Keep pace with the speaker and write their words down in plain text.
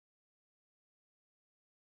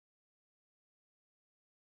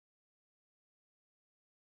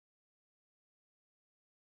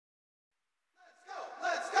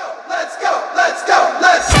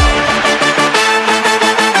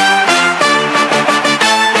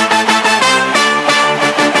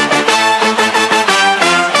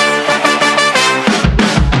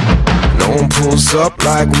things up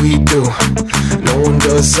like we do. No one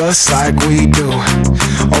does us like we do.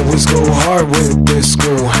 Always go hard with this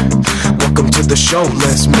crew. Welcome to the show,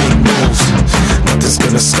 let's make moves. Nothing's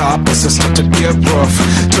gonna stop us, it's time to get rough.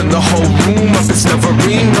 Turn the whole room up, it's never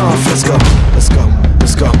enough. Let's go, let's go,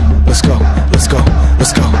 let's go, let's go, let's go,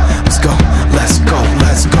 let's go, let's go, let's go,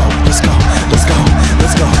 let's go, let's go, let's go,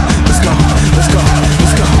 let's go, let's go, let's go,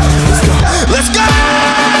 let's go, let's go, let's go.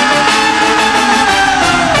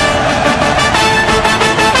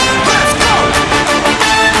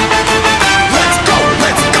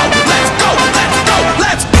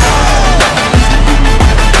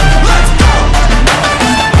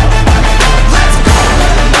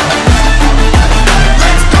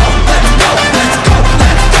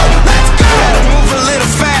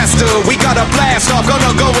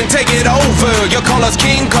 Gonna go and take it over. You call us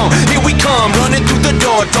King Kong. Here we come, running through the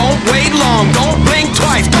door. Don't wait long, don't blink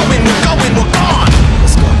twice. Going, we're gone.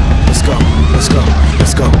 Let's go, let's go, let's go.